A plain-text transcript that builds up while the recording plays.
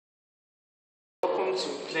welcome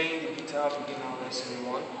to Playing the Guitar Beginner Lesson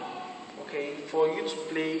 1. Okay, for you to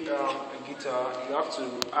play a guitar, you have to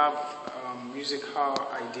have musical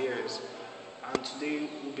ideas. And today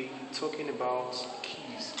we'll be talking about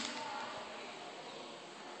keys.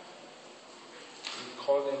 We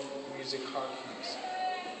call them musical keys.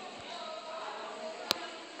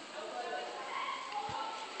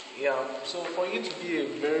 Yeah, so for you to be a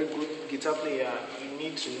very good guitar player, you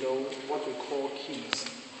need to know what we call keys.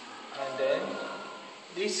 And then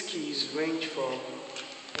these keys range from,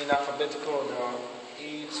 in alphabetical order,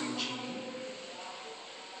 A to G,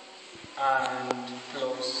 and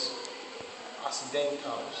plus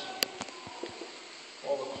accidentals,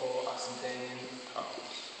 what we call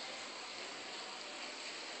accidentals.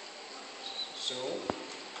 So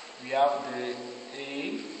we have the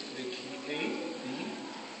A, the key A, B,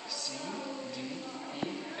 C, D, E,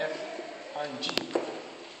 F, and G,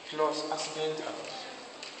 plus accidentals.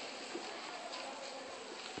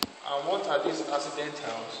 And what are these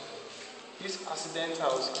accidentals? These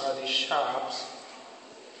accidentals are the sharps,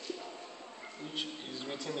 which is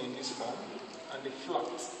written in this form, and the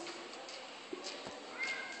flats,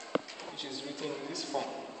 which is written in this form,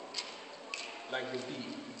 like the B.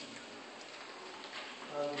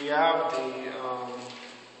 And we have the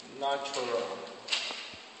natural,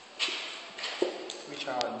 which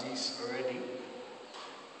are these already.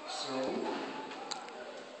 So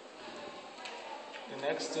the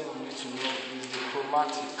next thing we need to know is the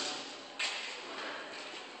chromatic.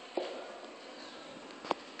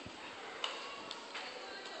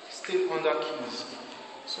 Still under keys.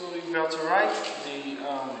 So if you have to write the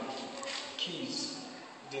keys,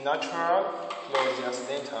 the natural plus the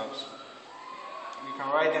accidentals, we can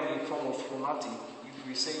write them in form of chromatic. If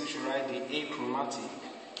we say we should write the A chromatic,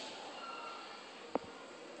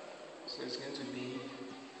 so it's going to be,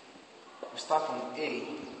 we start from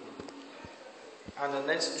A, and the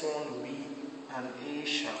next one will be an A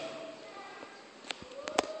sharp.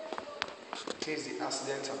 Here's the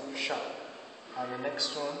accidental sharp. And the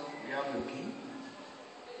next one, we have the B.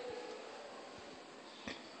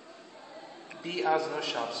 B has no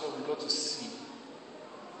sharp, so we go to C.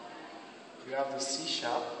 We have the C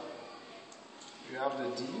sharp. We have the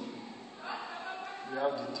D. We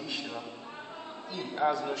have the D sharp. E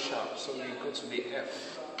has no sharp, so we go to the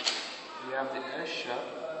F. We have the F sharp.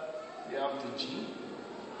 We have the G.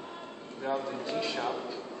 We have the G sharp.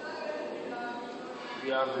 We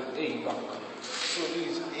have the A back. So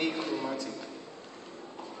this is A chromatic.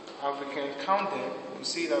 And we can count them. You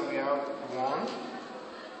see that we have 1,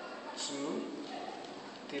 2,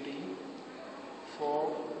 3,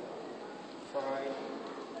 4, 5,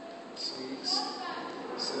 6,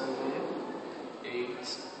 7, 8,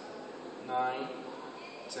 9,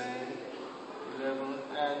 10, 11,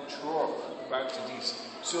 and 12. Back to this.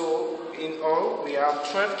 So in all, we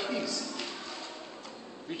have 12 keys,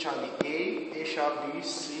 which are the A sharp, B,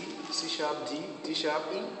 C, C sharp, D, D sharp,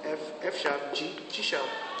 E, F sharp, G, G sharp.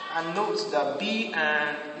 And note that B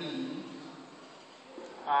and E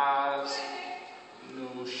has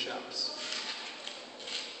no sharps.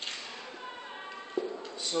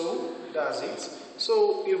 So that's it.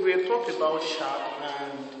 So if we talk about sharp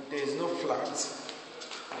and there is no flat,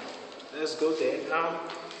 let's go there.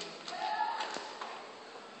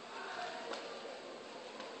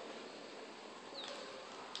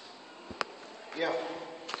 Yeah.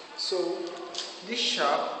 So this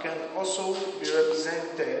sharp can also be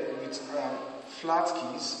represented with flat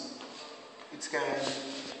keys.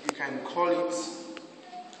 You can call it.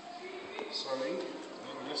 Sorry, let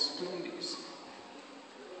me just clean this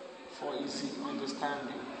for easy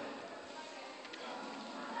understanding.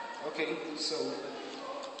 Okay, so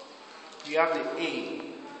we have the A.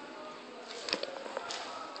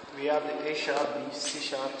 We have the A sharp, B, C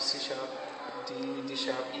sharp, C sharp, D, D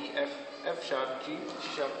sharp, E, F sharp, G, G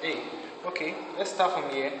sharp, A. Okay, let's start from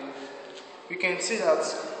here. We can see that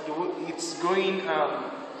it's going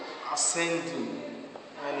ascending,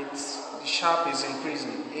 and the sharp is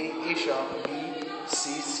increasing. A sharp, B,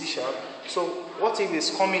 C, C sharp. So what if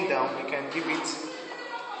it's coming down? We can give it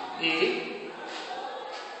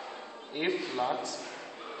A flat,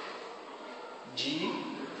 G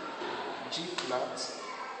flat,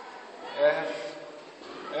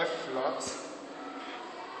 F flat,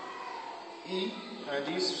 E, and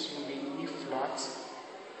this will be E flat,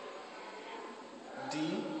 D,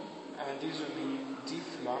 and this will be D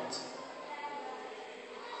flat,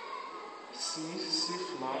 C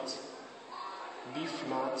flat, B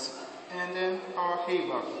flat, and then our A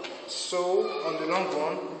back. So on the long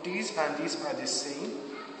run, these and these are the same.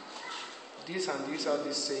 These and these are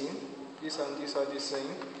the same. These and these are the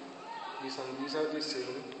same. These and these are the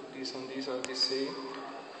same. These and these are the same.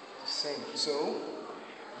 So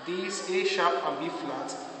these A sharp and B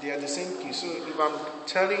flat, they are the same key. So if I'm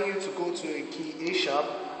telling you to go to a key A sharp,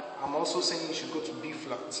 I'm also saying you should go to B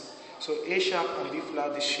flat. So A sharp and B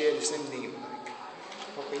flat, they share the same name.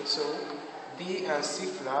 Okay, so B and C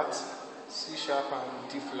flat, C sharp and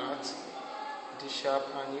D flat, D sharp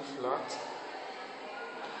and E flat,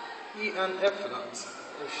 E and F flat,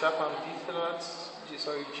 F sharp and B flat, G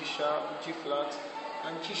sharp, G flat,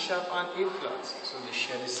 and G sharp and A flat. So they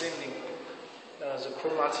share the same name. That's a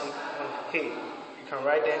chromatic on A. You can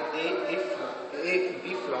write them A flat, A,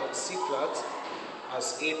 B flat, C flat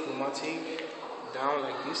as A chromatic down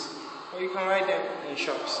like this, or you can write them in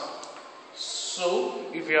sharps. So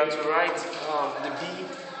if you are to write the B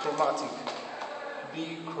chromatic,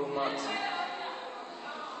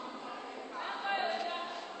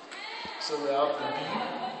 so we have the B.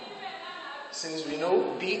 Since we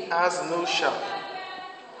know B has no sharp,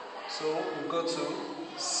 so we go to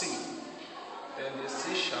C. Then the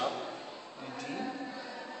C sharp, the D,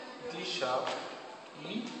 D sharp, E,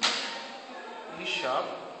 E sharp.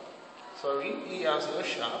 Sorry, E has no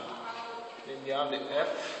sharp. Then we have the F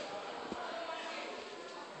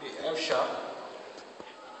sharp.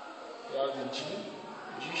 We have the G,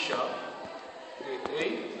 G sharp, the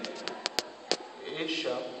A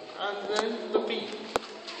sharp, and then the B.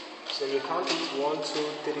 So we count it 1, 2,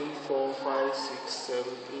 3, 4, 5, 6, 7,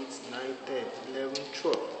 8, 9, 10, 11,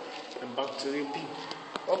 12, and back to the B.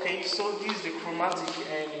 Okay, so this is the chromatic,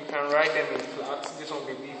 and you can write them in flats. This one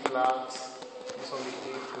will be B flat, this one will be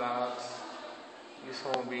A flat, this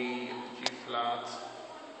one will be G flat,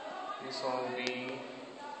 this one will be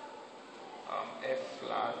F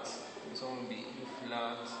flat, this one will be E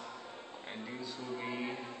flat, and this will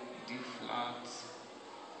be D flat,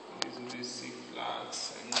 this will be C flat,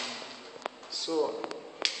 and so on.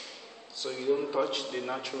 So you don't touch the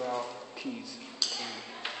natural keys.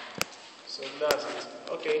 So that's it.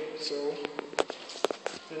 Okay, so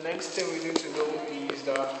the next thing we need to know is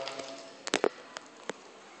that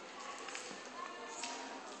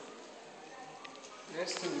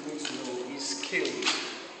scales.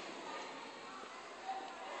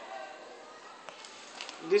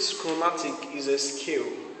 This chromatic is a scale.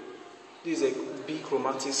 This is a B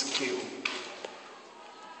chromatic scale.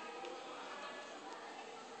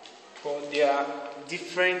 But there are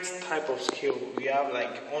different types of scale. We have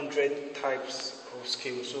like 100 types of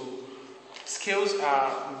scale. So scales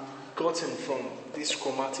are gotten from these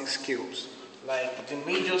chromatic scales. Like the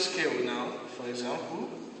major scale now, for example.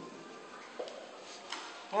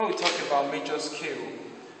 When we talk about major scale,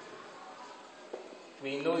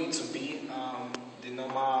 we know it to be the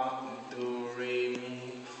normal do, re,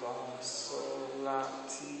 mi, fa, sol, la,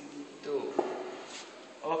 ti, do.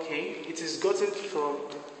 Okay, it is gotten from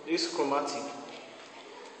this chromatic.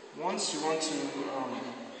 Once you want to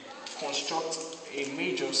construct a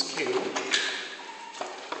major scale,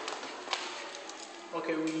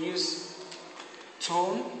 okay, we use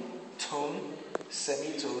tone, tone,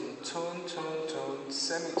 semitone, tone, tone, tone,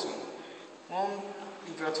 semitone.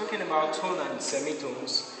 If you are talking about tone and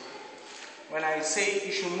semitones, when I say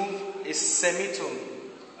you should move a semitone,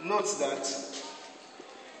 note that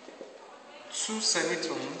 2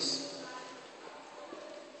 semitones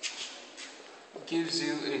gives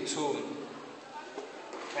you a tone.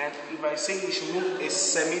 And if I say you should move a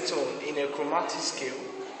semitone in a chromatic scale,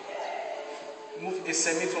 move a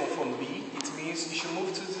semitone from B, it means you should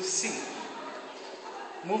move to the C.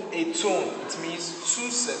 Move a tone, it means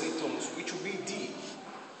 2 semitones, which will be D.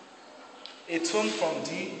 A tone from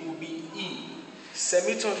D will be E.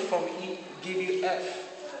 Semitone from E give you F.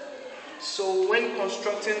 So when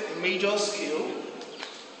constructing a major scale,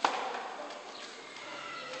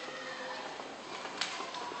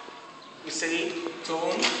 we say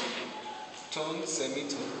tone, tone,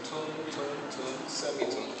 semitone, tone, tone, tone,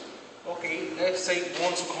 semitone. Okay, let's say we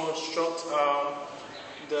want to construct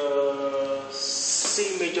the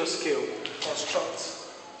C major scale. Construct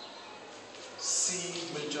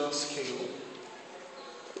C major scale.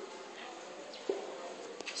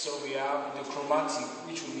 So we have the chromatic,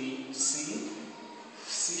 which will be C,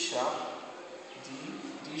 C sharp, D,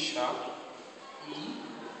 D sharp, E,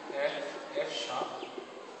 F, F sharp,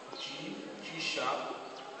 G, G sharp,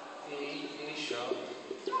 A sharp,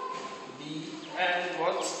 B, and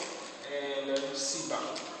what? And C bar,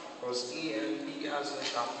 because E and B has no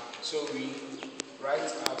sharp. So we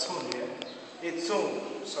write our tone here.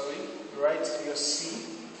 Write your C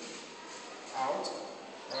out,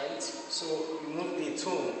 right? So you move a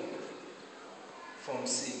tone from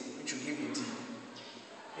C, which will give you D.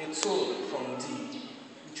 A tone from D,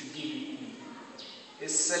 which will give you E. A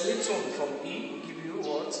semitone from E give you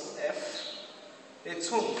what? F. A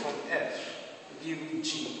tone from F give you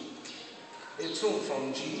G. A tone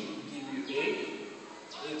from G give you A.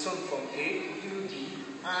 A tone from A give you B.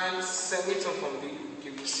 And semitone from B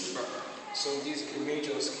give you C. So this is the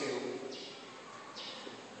major scale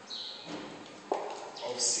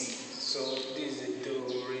of C. So this is a do,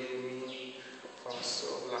 re, mi, fa,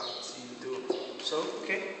 sol, la, ti, do. So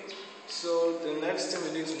okay. So the next thing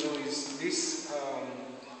we need to know is this.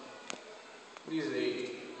 This is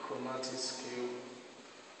a chromatic scale.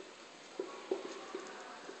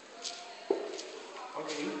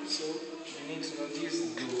 Okay, so we need to know this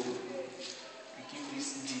do. We give this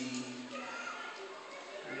D.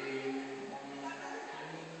 Re,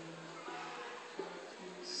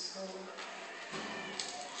 so.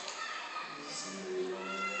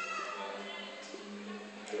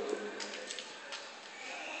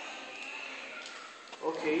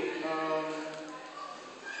 Okay,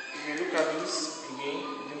 if you look at this again,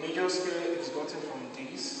 the major scale is gotten from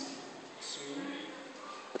these 2,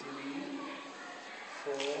 3,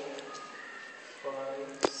 4,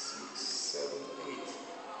 5, 6, 7, 8.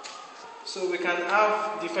 So we can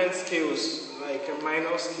have different scales, like a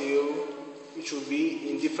minor scale, which will be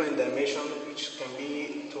in different dimensions, which can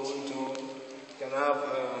be tone. You can have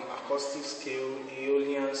acoustic scale,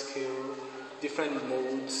 Aeolian scale, different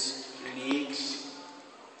modes, leagues.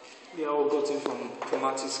 They are all gotten from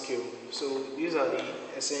chromatic scale. So these are the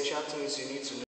essential things you need to know.